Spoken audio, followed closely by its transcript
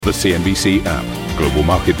The CNBC app. Global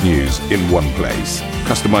market news in one place.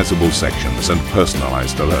 Customizable sections and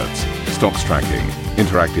personalized alerts. Stocks tracking,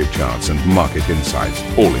 interactive charts and market insights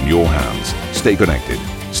all in your hands. Stay connected.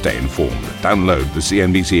 Stay informed. Download the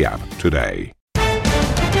CNBC app today.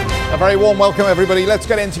 A very warm welcome, everybody. Let's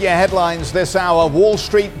get into your headlines this hour. Wall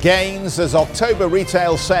Street gains as October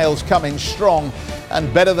retail sales come in strong,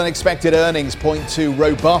 and better than expected earnings point to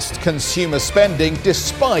robust consumer spending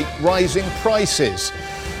despite rising prices.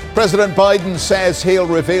 President Biden says he'll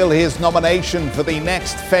reveal his nomination for the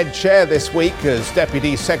next Fed chair this week as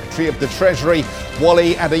Deputy Secretary of the Treasury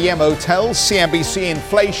Wally Adeyemo tells CNBC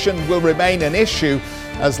inflation will remain an issue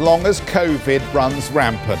as long as COVID runs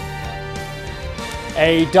rampant.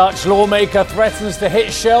 A Dutch lawmaker threatens to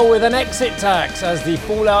hit Shell with an exit tax as the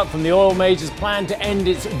fallout from the oil major's plan to end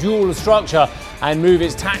its dual structure and move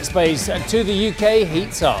its tax base to the UK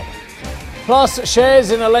heats up. Plus, shares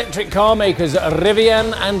in electric car makers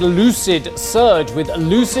Rivian and Lucid surge, with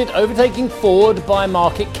Lucid overtaking Ford by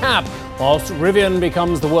market cap, whilst Rivian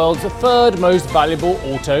becomes the world's third most valuable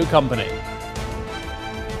auto company.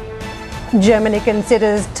 Germany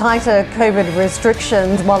considers tighter COVID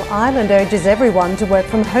restrictions, while Ireland urges everyone to work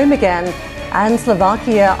from home again. And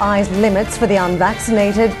Slovakia eyes limits for the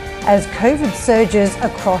unvaccinated as COVID surges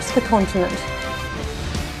across the continent.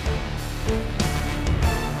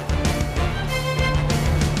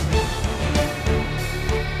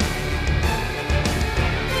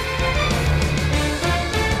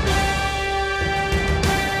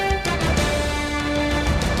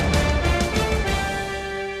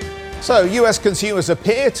 So, US consumers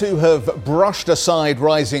appear to have brushed aside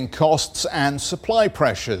rising costs and supply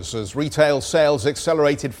pressures as retail sales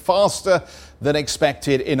accelerated faster than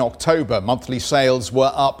expected in October. Monthly sales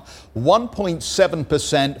were up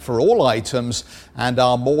 1.7% for all items and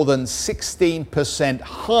are more than 16%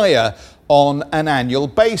 higher on an annual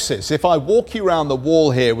basis. If I walk you around the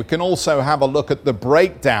wall here, we can also have a look at the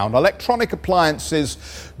breakdown. Electronic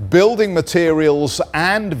appliances, building materials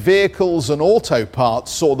and vehicles and auto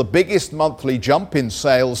parts saw the biggest monthly jump in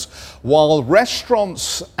sales, while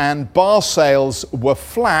restaurants and bar sales were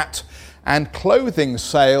flat and clothing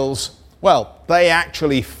sales, well, they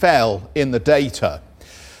actually fell in the data.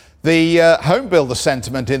 The home builder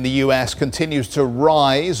sentiment in the US continues to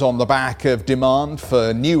rise on the back of demand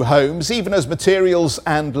for new homes, even as materials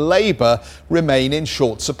and labour remain in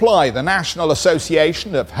short supply. The National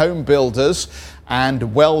Association of Home Builders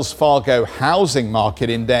and Wells Fargo Housing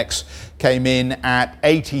Market Index came in at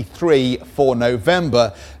 83 for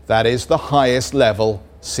November. That is the highest level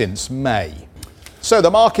since May. So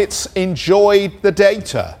the markets enjoyed the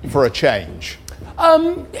data for a change.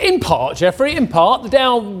 In part, Jeffrey, in part. The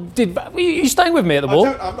Dow did... Are you staying with me at the wall?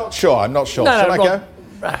 I'm not sure. No, Shall I go?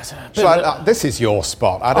 This is your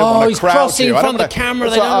spot. I don't want to he's crowd crossing you. in front of the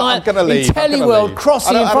camera. They don't like... I'm going to leave. In Teleworld,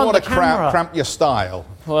 crossing in front of the camera. I don't want to cramp your style.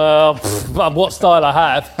 Well, what style I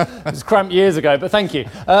have. It was cramped years ago, but thank you.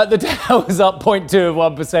 The Dow was up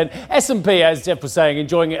 0.2%. S&P, as Jeff was saying,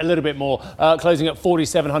 enjoying it a little bit more, closing at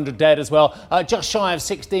 4,700 dead as well. Just shy of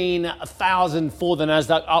 16,000 for the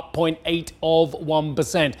Nasdaq, up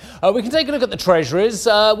 0.8%. We can take a look at the Treasuries.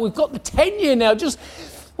 We've got the 10-year now just...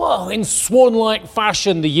 Well, in swan-like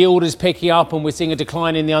fashion, the yield is picking up and we're seeing a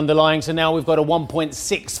decline in the underlying. So now we've got a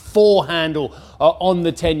 1.64 handle on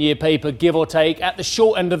the 10-year paper, give or take. At the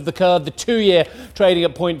short end of the curve, the 2-year trading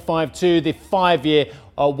at 0.52, the 5-year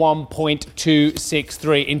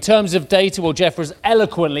 1.263. In terms of data, well, Jeff was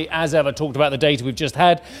eloquently, as ever, talked about the data we've just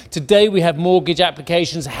had. Today, we have mortgage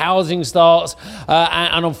applications, housing starts,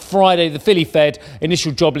 and on Friday, the Philly Fed,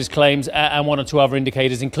 initial jobless claims, and one or two other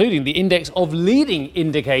indicators, including the index of leading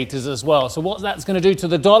indicators as well. So what that's going to do to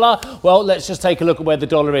the dollar? Well, let's just take a look at where the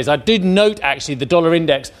dollar is. I did note, actually, the dollar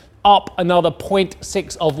index up another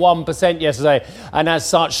 0.6% yesterday, and as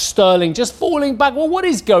such, sterling just falling back. Well, what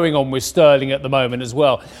is going on with sterling at the moment as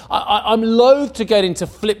well? I'm loath to get into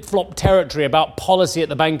flip-flop territory about policy at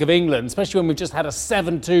the Bank of England, especially when we've just had a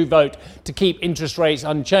 7-2 vote to keep interest rates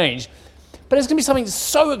unchanged. But it's going to be something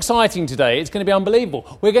so exciting today, it's going to be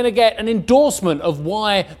unbelievable. We're going to get an endorsement of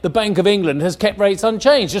why the Bank of England has kept rates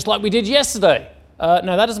unchanged, just like we did yesterday.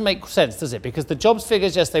 No, that doesn't make sense, does it? Because the jobs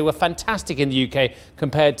figures yesterday were fantastic in the UK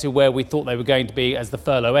compared to where we thought they were going to be as the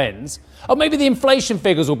furlough ends. Oh, maybe the inflation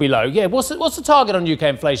figures will be low. Yeah, what's the target on UK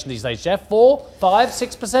inflation these days, Jeff? 4, 5,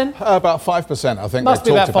 6%? About 5%, I think. Must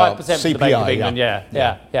be about 5% for CPI, the Bank of England,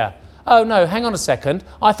 yeah. Oh, no, hang on a second.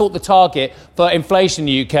 I thought the target for inflation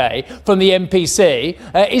in the UK from the MPC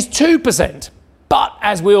is 2%. But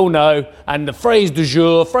as we all know, and the phrase du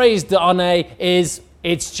jour, phrase d'année is,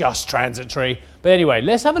 it's just transitory. But anyway,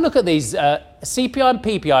 let's have a look at these CPI and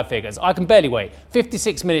PPI figures, I can barely wait.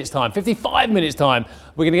 56 minutes time, 55 minutes time,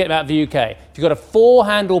 we're going to get them out of the UK. If you've got a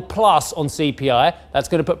 4-handle plus on CPI, that's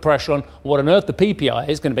going to put pressure on what on earth the PPI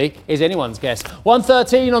is going to be, is anyone's guess.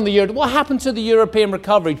 113 on the euro. What happened to the European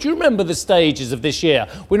recovery? Do you remember the stages of this year?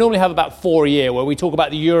 We normally have about 4 a year where we talk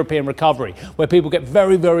about the European recovery, where people get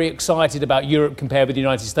very, very excited about Europe compared with the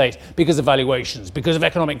United States because of valuations, because of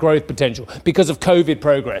economic growth potential, because of COVID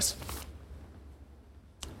progress.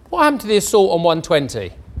 What happened to the assault on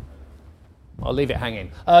 120? I'll leave it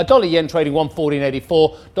hanging. Dollar yen trading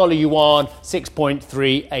 114.84. Dollar yuan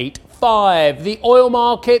 6.385. The oil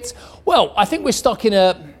markets, well, I think we're stuck in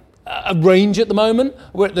a range at the moment.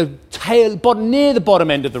 We're at the near the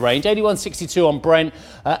bottom end of the range. 81.62 on Brent,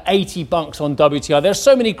 $80 on WTI. There are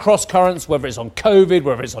so many cross currents, whether it's on COVID,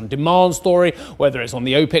 whether it's on demand story, whether it's on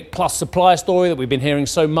the OPEC plus supply story that we've been hearing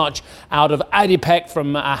so much out of ADIPEC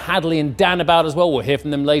from Hadley and Dan about as well. We'll hear from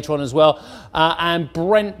them later on as well. And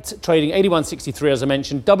Brent trading 81.63, as I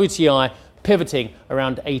mentioned. WTI pivoting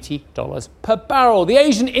around $80 per barrel. The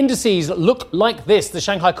Asian indices look like this. The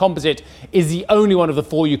Shanghai Composite is the only one of the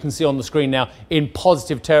 4 you can see on the screen now in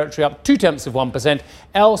positive territory, up 0.2%.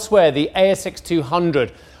 Elsewhere, the ASX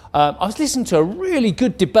 200. I was listening to a really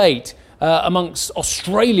good debate amongst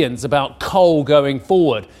Australians about coal going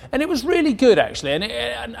forward. And it was really good, actually.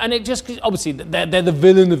 And it just, obviously, they're the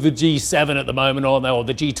villain of the G7 at the moment, or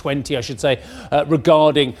the G20, I should say,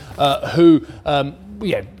 regarding who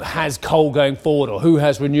has coal going forward or who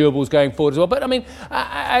has renewables going forward as well. But I mean,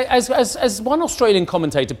 as one Australian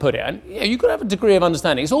commentator put it, and you've got to have a degree of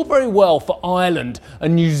understanding. It's all very well for Ireland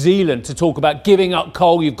and New Zealand to talk about giving up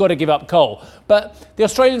coal. You've got to give up coal. But the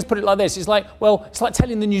Australians put it like this. It's like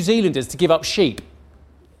telling the New Zealanders to give up sheep.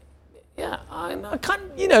 Yeah, I can't,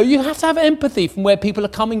 you have to have empathy from where people are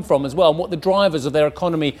coming from as well and what the drivers of their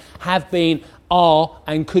economy have been, are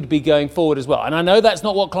and could be going forward as well. And I know that's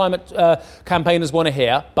not what climate campaigners want to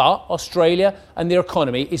hear, but Australia and their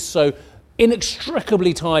economy is so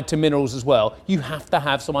inextricably tied to minerals as well. You have to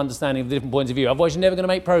have some understanding of the different points of view, otherwise you're never going to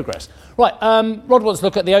make progress. Right, Rod wants to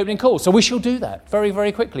look at the opening call, so we shall do that very,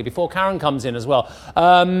 very quickly before Karen comes in as well.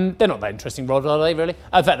 They're not that interesting, Rod, are they really?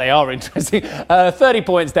 In fact, they are interesting. 30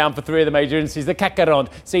 points down for 3 of the major indices. The CAC 40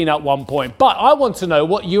 seen up 1 point. But I want to know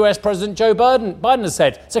what US President Joe Biden has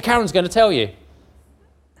said, so Karen's going to tell you.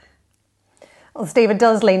 Well, Steve, it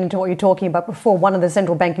does lean into what you're talking about before. One of the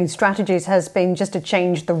central banking strategies has been just to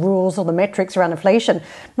change the rules or the metrics around inflation.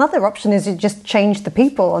 Another option is to just change the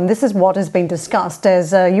people. And this is what has been discussed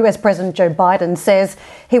as US President Joe Biden says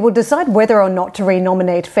he will decide whether or not to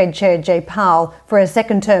renominate Fed Chair Jay Powell for a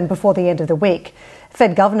second term before the end of the week.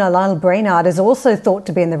 Fed Governor Lael Brainard is also thought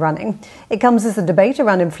to be in the running. It comes as the debate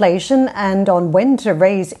around inflation and on when to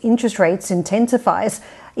raise interest rates intensifies,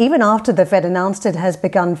 even after the Fed announced it has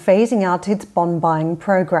begun phasing out its bond buying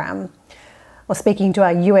program. Well, speaking to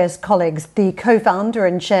our US colleagues, the co-founder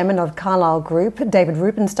and chairman of Carlyle Group, David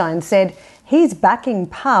Rubenstein, said he's backing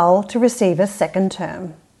Powell to receive a second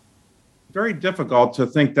term. Very difficult to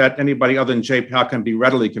think that anybody other than Jay Powell can be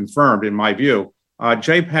readily confirmed, in my view.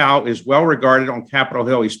 Jay Powell is well regarded on Capitol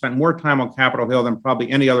Hill. He spent more time on Capitol Hill than probably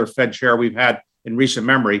any other Fed chair we've had in recent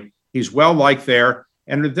memory. He's well liked there.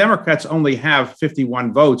 And the Democrats only have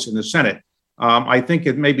 51 votes in the Senate. I think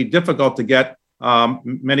it may be difficult to get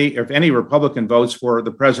many, if any, Republican votes for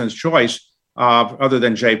the president's choice other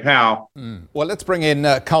than Jay Powell. Well, let's bring in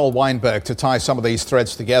Carl Weinberg to tie some of these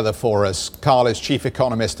threads together for us. Carl is chief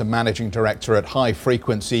economist and managing director at High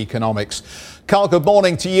Frequency Economics. Carl, good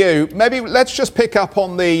morning to you. Maybe let's just pick up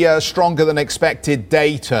on the stronger than expected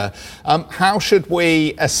data. How should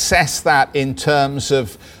we assess that in terms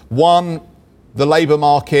of, one, the labour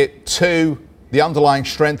market, 2, the underlying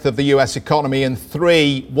strength of the US economy, and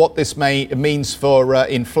 3, what this means for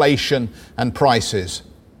inflation and prices?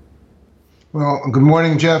 Well, good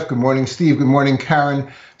morning, Jeff. Good morning, Steve. Good morning,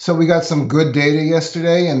 Karen. So we got some good data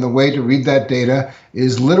yesterday, and the way to read that data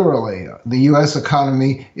is literally the U.S.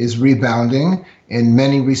 economy is rebounding. In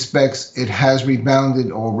many respects, it has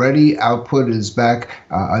rebounded already. Output is back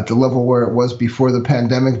at the level where it was before the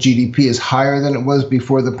pandemic. GDP is higher than it was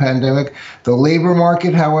before the pandemic. The labor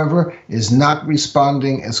market, however, is not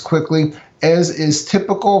responding as quickly, as is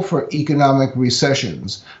typical for economic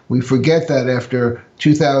recessions. We forget that after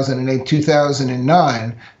 2008,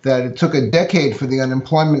 2009, that it took a decade for the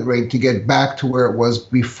unemployment rate to get back to where it was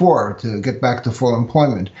before, to get back to full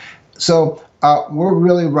employment. So we're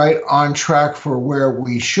really right on track for where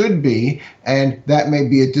we should be, and that may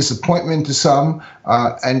be a disappointment to some,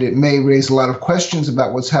 and it may raise a lot of questions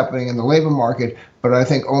about what's happening in the labor market, but I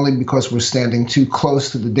think only because we're standing too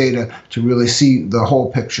close to the data to really see the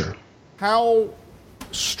whole picture. How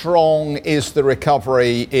strong is the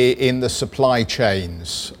recovery in the supply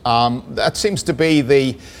chains? That seems to be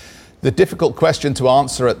the difficult question to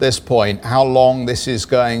answer at this point, how long this is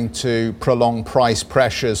going to prolong price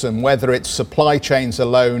pressures and whether it's supply chains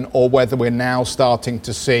alone or whether we're now starting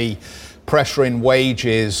to see pressure in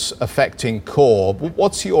wages affecting core.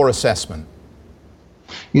 What's your assessment?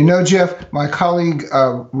 You know, Jeff, my colleague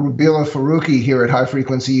Rubila Faruqi here at High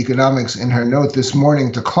Frequency Economics, in her note this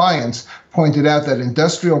morning to clients, pointed out that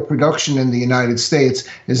industrial production in the United States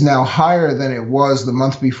is now higher than it was the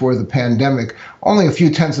month before the pandemic, only a few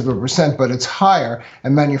tenths of a percent, but it's higher,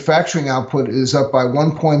 and manufacturing output is up by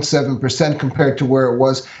 1.7% compared to where it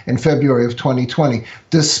was in February of 2020,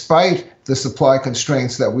 despite the supply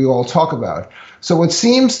constraints that we all talk about. So what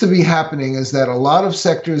seems to be happening is that a lot of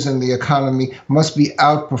sectors in the economy must be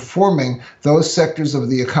outperforming those sectors of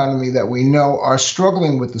the economy that we know are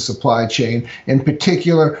struggling with the supply chain. In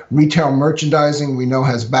particular, retail merchandising, we know,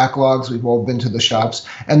 has backlogs. We've all been to the shops.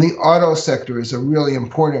 And the auto sector is a really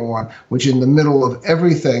important one, which in the middle of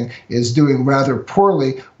everything is doing rather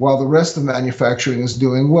poorly, while the rest of manufacturing is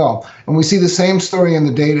doing well. And we see the same story in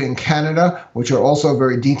the data in Canada, which are also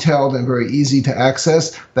very detailed and very easy to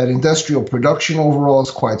access, that industrial production overall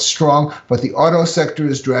is quite strong, but the auto sector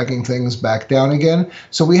is dragging things back down again.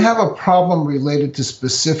 So we have a problem related to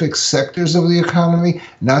specific sectors of the economy,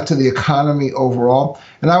 not to the economy overall.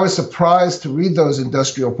 And I was surprised to read those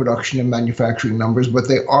industrial production and manufacturing numbers, but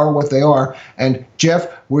they are what they are. And Jeff,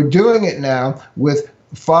 we're doing it now with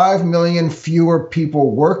 5 million fewer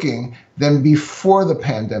people working than before the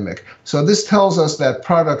pandemic. So this tells us that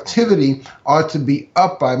productivity ought to be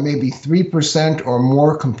up by maybe 3% or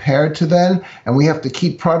more compared to then. And we have to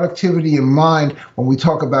keep productivity in mind when we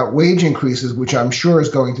talk about wage increases, which I'm sure is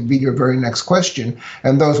going to be your very next question.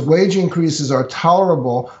 And those wage increases are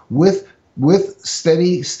tolerable with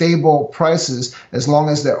steady, stable prices as long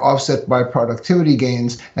as they're offset by productivity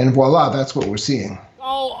gains. And voila, that's what we're seeing.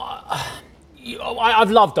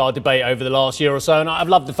 I've loved our debate over the last year or so, and I've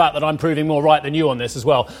loved the fact that I'm proving more right than you on this as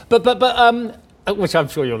well. But which I'm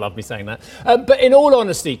sure you'll love me saying that. But in all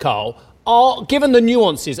honesty, Carl, given the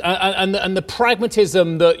nuances and the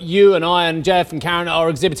pragmatism that you and I and Jeff and Karen are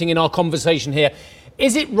exhibiting in our conversation here,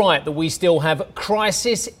 is it right that we still have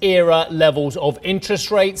crisis-era levels of interest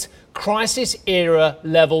rates, crisis-era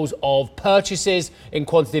levels of purchases in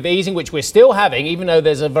quantitative easing, which we're still having, even though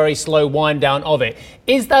there's a very slow wind down of it?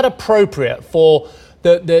 Is that appropriate for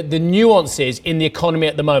the nuances in the economy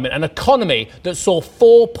at the moment? An economy that saw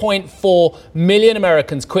 4.4 million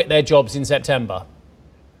Americans quit their jobs in September.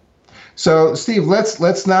 So, Steve,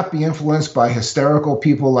 let's not be influenced by hysterical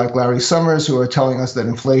people like Larry Summers who are telling us that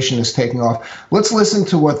inflation is taking off. Let's listen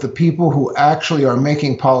to what the people who actually are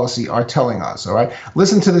making policy are telling us, all right?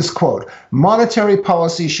 Listen to this quote. Monetary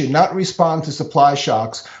policy should not respond to supply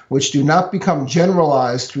shocks which do not become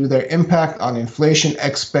generalized through their impact on inflation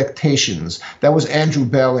expectations. That was Andrew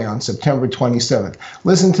Bailey on September 27th.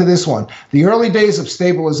 Listen to this one. The early days of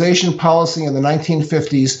stabilization policy in the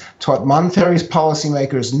 1950s taught monetary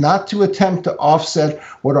policymakers not to attempt to offset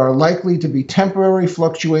what are likely to be temporary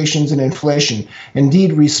fluctuations in inflation.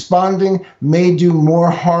 Indeed, responding may do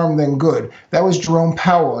more harm than good. That was Jerome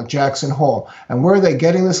Powell at Jackson Hole. And where are they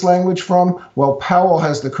getting this language from? Well, Powell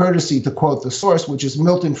has the courtesy to quote the source, which is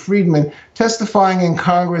Milton Friedman, testifying in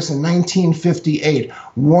Congress in 1958,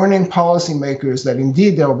 warning policymakers that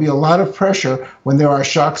indeed there will be a lot of pressure when there are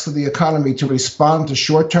shocks to the economy to respond to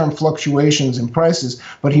short-term fluctuations in prices.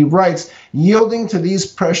 But he writes, yielding to these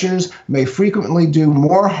pressures may frequently do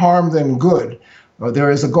more harm than good.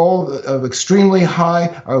 There is a goal of extremely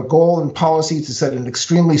high, a goal in policy to set an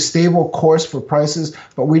extremely stable course for prices,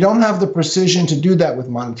 but we don't have the precision to do that with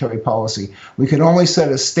monetary policy. We can only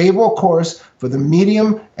set a stable course for the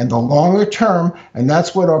medium and the longer term, and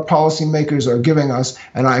that's what our policymakers are giving us,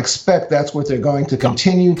 and I expect that's what they're going to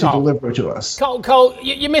continue to deliver to us. Cole,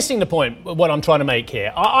 you're missing the point, what I'm trying to make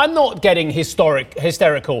here. I'm not getting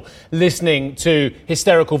hysterical listening to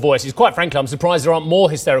hysterical voices. Quite frankly, I'm surprised there aren't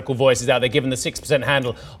more hysterical voices out there given the 6%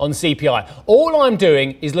 handle on CPI. All I'm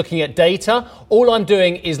doing is looking at data. All I'm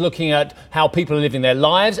doing is looking at how people are living their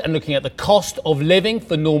lives and looking at the cost of living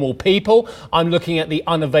for normal people. I'm looking at the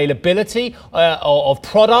unavailability of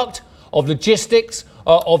product, of logistics,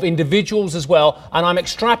 of individuals as well, and I'm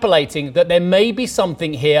extrapolating that there may be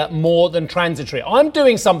something here more than transitory. I'm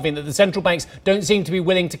doing something that the central banks don't seem to be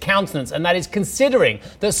willing to countenance, and that is considering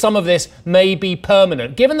that some of this may be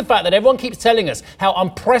permanent. Given the fact that everyone keeps telling us how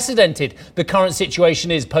unprecedented the current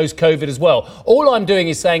situation is post-COVID as well, all I'm doing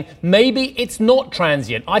is saying maybe it's not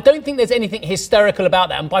transient. I don't think there's anything hysterical about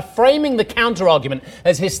that, and by framing the counter-argument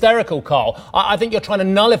as hysterical, Carl, I think you're trying to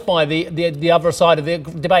nullify the other side of the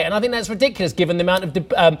debate, and I think that's ridiculous given the amount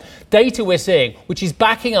of data we're seeing, which is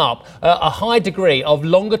backing up a high degree of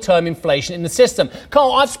longer-term inflation in the system.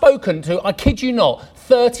 Carl, I've spoken to, I kid you not,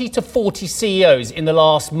 30 to 40 CEOs in the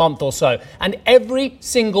last month or so, and every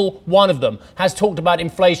single one of them has talked about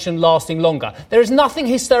inflation lasting longer. There is nothing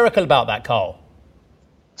hysterical about that, Carl.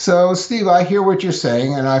 So, Steve, I hear what you're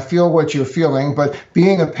saying and I feel what you're feeling, but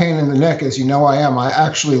being a pain in the neck, as you know I am, I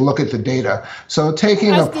actually look at the data. So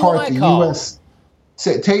taking apart the U.S.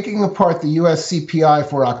 CPI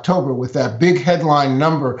for October with that big headline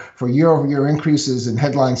number for year-over-year increases in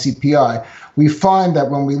headline CPI, we find that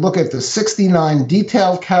when we look at the 69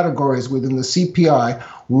 detailed categories within the CPI,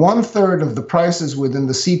 1/3 of the prices within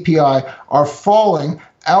the CPI are falling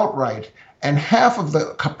outright. And half of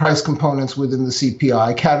the price components within the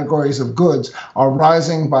CPI, categories of goods, are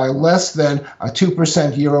rising by less than a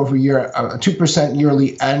 2% year-over-year, a 2%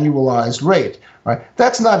 yearly annualized rate. Right?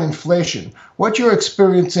 That's not inflation. What you're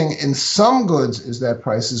experiencing in some goods is that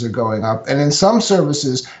prices are going up, and in some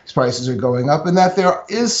services, prices are going up, and that there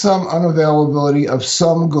is some unavailability of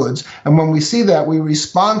some goods. And when we see that, we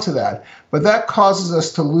respond to that. But that causes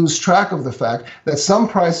us to lose track of the fact that some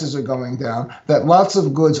prices are going down, that lots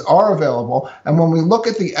of goods are available. And when we look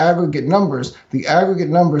at the aggregate numbers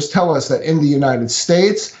tell us that in the United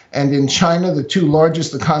States and in China, the two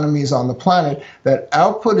largest economies on the planet, that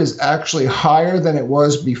output is actually higher than it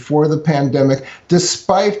was before the pandemic,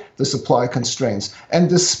 despite the supply constraints. And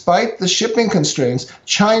despite the shipping constraints,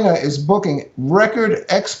 China is booking record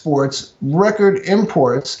exports, record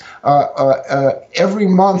imports every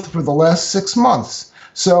month for the last 6 months.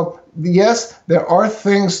 So yes, there are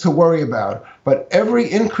things to worry about, but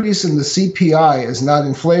every increase in the CPI is not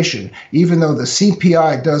inflation, even though the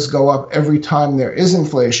CPI does go up every time there is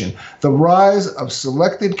inflation. The rise of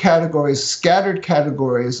selected categories, scattered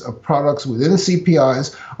categories of products within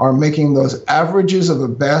CPIs are making those averages of a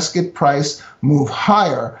basket price move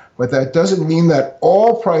higher, but that doesn't mean that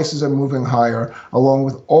all prices are moving higher along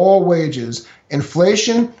with all wages.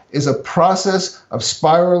 Inflation is a process of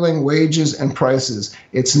spiraling wages and prices.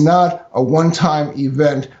 It's not a one-time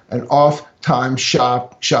event, an off-time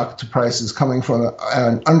shock to prices coming from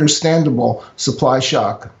an understandable supply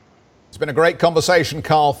shock. It's been a great conversation,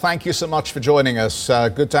 Carl. Thank you so much for joining us.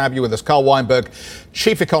 Good to have you with us. Carl Weinberg,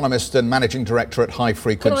 Chief Economist and Managing Director at High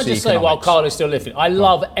Frequency Economics. Can I just say, while Carl is still listening, I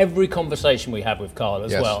love every conversation we have with Carl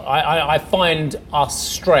as well. I find us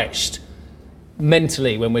stretched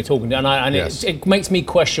mentally when we're talking, and it makes me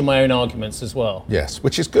question my own arguments as well. Yes,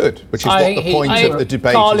 which is good, which is what the point of the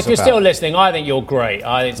debate Carl, is if you're about. still listening, I think you're great.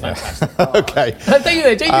 I think it's fantastic. Okay.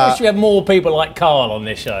 Do you wish we had more people like Carl on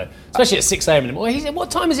this show, especially at 6 a.m. in the morning? What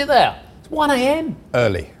time is it there? It's 1 a.m.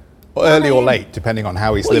 Early or late, depending on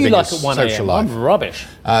how he's living his social life. I'm rubbish.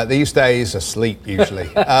 These days, asleep usually.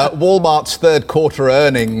 Walmart's third quarter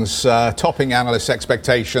earnings topping analysts'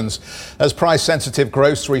 expectations as price-sensitive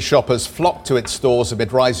grocery shoppers flock to its stores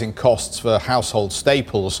amid rising costs for household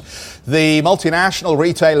staples. The multinational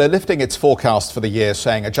retailer lifting its forecast for the year,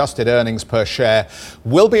 saying adjusted earnings per share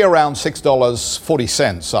will be around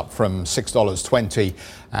 $6.40, up from $6.20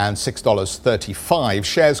 and $6.35.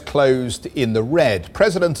 Shares closed in the red.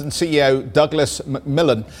 President and CEO Douglas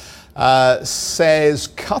McMillon says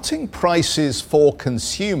cutting prices for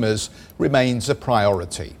consumers remains a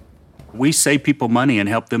priority. We save people money and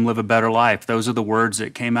help them live a better life. Those are the words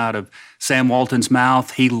that came out of Sam Walton's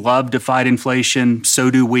mouth. He loved to fight inflation. So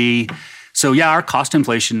do we. So yeah, our cost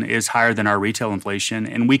inflation is higher than our retail inflation,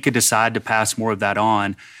 and we could decide to pass more of that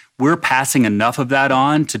on. We're passing enough of that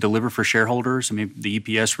on to deliver for shareholders. I mean, the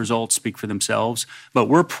EPS results speak for themselves, but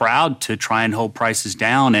we're proud to try and hold prices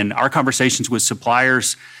down. And our conversations with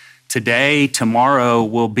suppliers today, tomorrow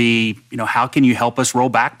will be, how can you help us roll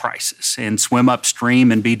back prices and swim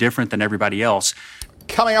upstream and be different than everybody else?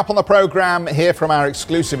 Coming up on the programme, hear from our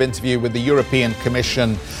exclusive interview with the European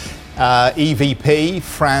Commission EVP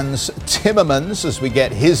Frans Timmermans as we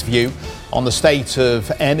get his view on the state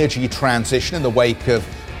of energy transition in the wake of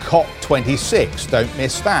COP26. Don't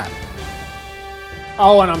miss that.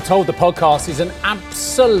 Oh, and I'm told the podcast is an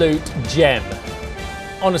absolute gem.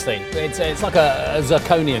 Honestly, it's like a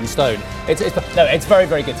zirconian stone. It's very,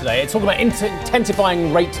 very good today. It's talking about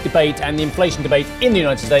intensifying rate debate and the inflation debate in the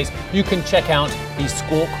United States. You can check out the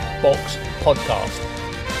Squawk Box podcast.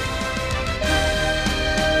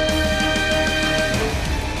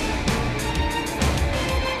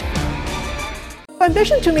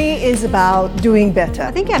 Ambition to me is about doing better.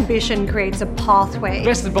 I think ambition creates a pathway. The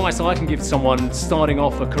best advice I can give to someone starting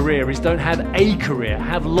off a career is don't have a career,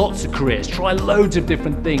 have lots of careers, try loads of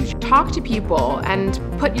different things. Talk to people and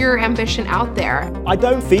put your ambition out there. I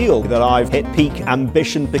don't feel that I've hit peak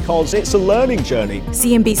ambition because it's a learning journey.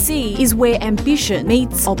 CNBC is where ambition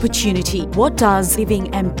meets opportunity. What does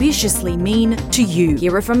living ambitiously mean to you?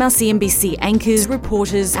 Hear it from our CNBC anchors,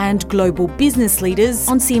 reporters, and global business leaders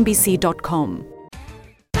on CNBC.com.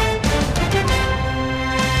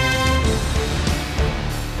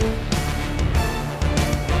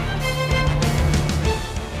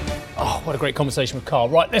 What a great conversation with Carl.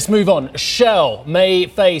 Right, let's move on. Shell may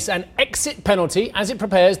face an exit penalty as it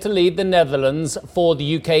prepares to leave the Netherlands for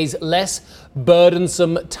the UK's less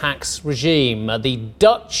burdensome tax regime. The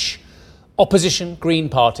Dutch opposition Green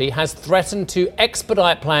Party has threatened to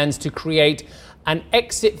expedite plans to create an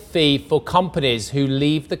exit fee for companies who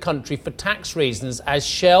leave the country for tax reasons as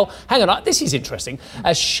Shell, this is interesting,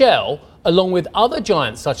 as Shell, along with other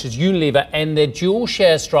giants such as Unilever, end their dual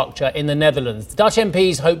share structure in the Netherlands. The Dutch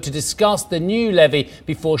MPs hope to discuss the new levy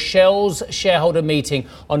before Shell's shareholder meeting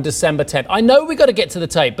on December 10th. I know we've got to get to the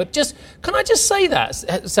tape, but can I just say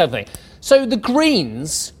something? So the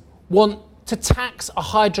Greens want to tax a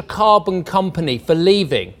hydrocarbon company for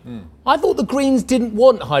leaving. I thought the Greens didn't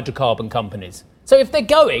want hydrocarbon companies. So if they're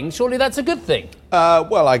going, surely that's a good thing.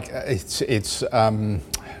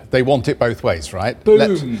 They want it both ways, right?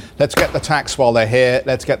 Boom. Let's get the tax while they're here.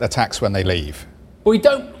 Let's get the tax when they leave. We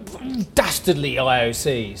don't dastardly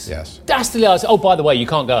IOCs. Yes. Dastardly IOCs. Oh, by the way, you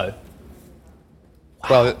can't go.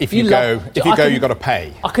 Well, if you go, you've got to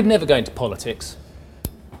pay. I could never go into politics.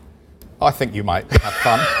 I think you might have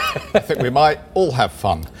fun. I think we might all have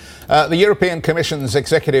fun. The European Commission's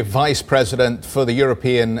Executive Vice President for the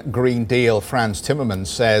European Green Deal, Frans Timmermans,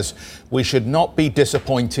 says we should not be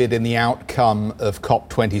disappointed in the outcome of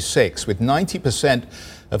COP26, with 90%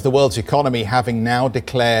 of the world's economy having now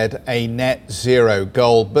declared a net zero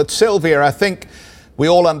goal. But Sylvia, I think we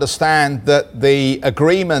all understand that the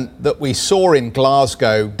agreement that we saw in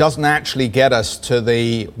Glasgow doesn't actually get us to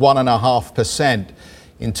the 1.5%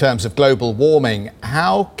 in terms of global warming.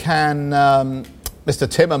 How can Mr.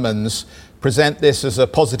 Timmermans present this as a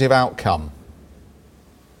positive outcome?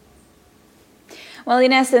 Well,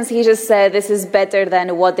 in essence, he just said this is better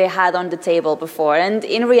than what they had on the table before. And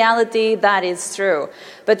in reality, that is true.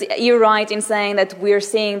 But you're right in saying that we're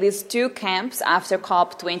seeing these two camps after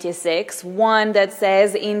COP26. One that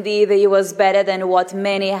says, indeed, it was better than what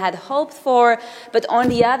many had hoped for. But on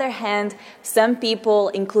the other hand, some people,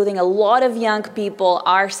 including a lot of young people,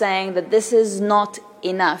 are saying that this is not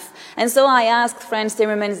enough. And so I asked Frans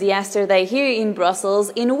Timmermans yesterday here in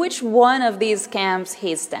Brussels in which one of these camps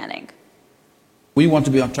he's standing. We want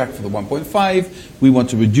to be on track for the 1.5. We want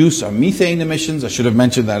to reduce our methane emissions. I should have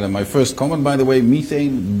mentioned that in my first comment, by the way.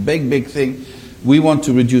 Methane, big thing. We want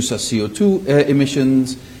to reduce our CO2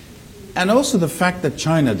 emissions. And also the fact that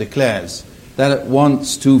China declares that it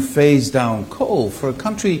wants to phase down coal for a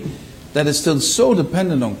country that is still so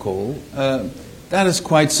dependent on coal, that is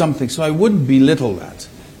quite something. So I wouldn't belittle that.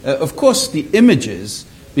 Of course, the images,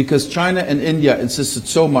 because China and India insisted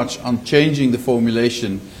so much on changing the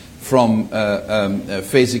formulation from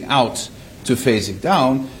phasing out to phasing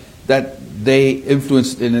down, that they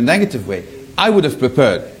influenced in a negative way. I would have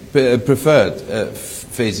preferred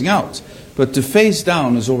phasing out. But to phase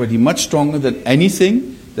down is already much stronger than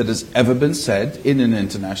anything that has ever been said in an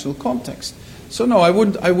international context. So no, I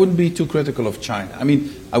wouldn't be too critical of China. I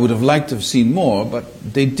mean, I would have liked to have seen more, but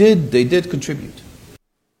they did contribute.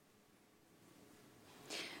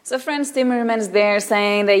 So Frans Timmermans there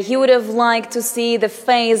saying that he would have liked to see the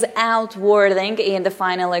phase-out wording in the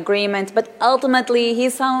final agreement, but ultimately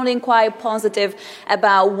he's sounding quite positive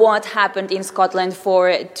about what happened in Scotland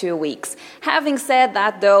for 2 weeks. Having said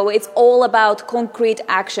that, though, it's all about concrete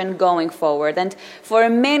action going forward. And for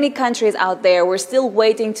many countries out there, we're still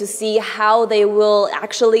waiting to see how they will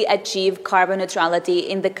actually achieve carbon neutrality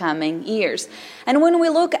in the coming years. And when we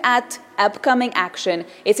look at upcoming action,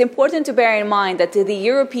 it's important to bear in mind that the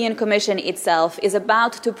European Commission itself is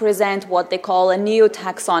about to present what they call a new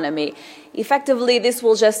taxonomy. Effectively, this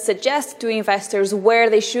will just suggest to investors where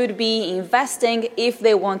they should be investing if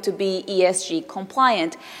they want to be ESG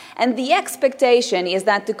compliant. And the expectation is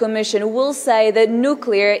that the Commission will say that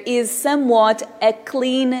nuclear is somewhat a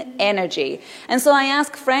clean energy. And so I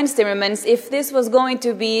asked Frans Timmermans if this was going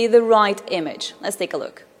to be the right image. Let's take a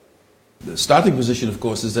look. The starting position, of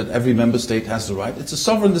course, is that every member state has the right. It's a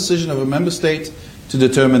sovereign decision of a member state to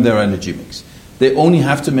determine their energy mix. They only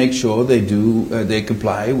have to make sure they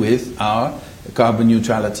comply with our carbon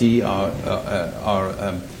neutrality, our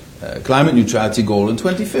climate neutrality goal in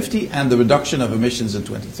 2050 and the reduction of emissions in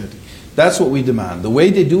 2030. That's what we demand. The way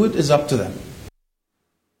they do it is up to them.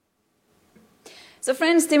 So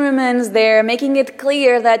Frans Timmermans there making it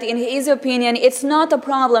clear that in his opinion it's not a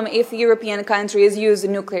problem if European countries use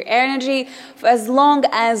nuclear energy as long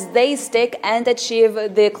as they stick and achieve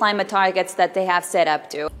the climate targets that they have set up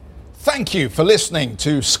to. Thank you for listening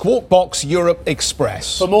to Squawk Box Europe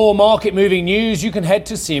Express. For more market-moving news, you can head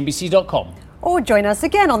to cnbc.com. Or join us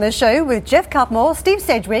again on the show with Jeff Cutmore, Steve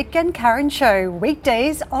Sedgwick and Karen Cho,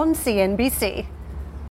 weekdays on CNBC.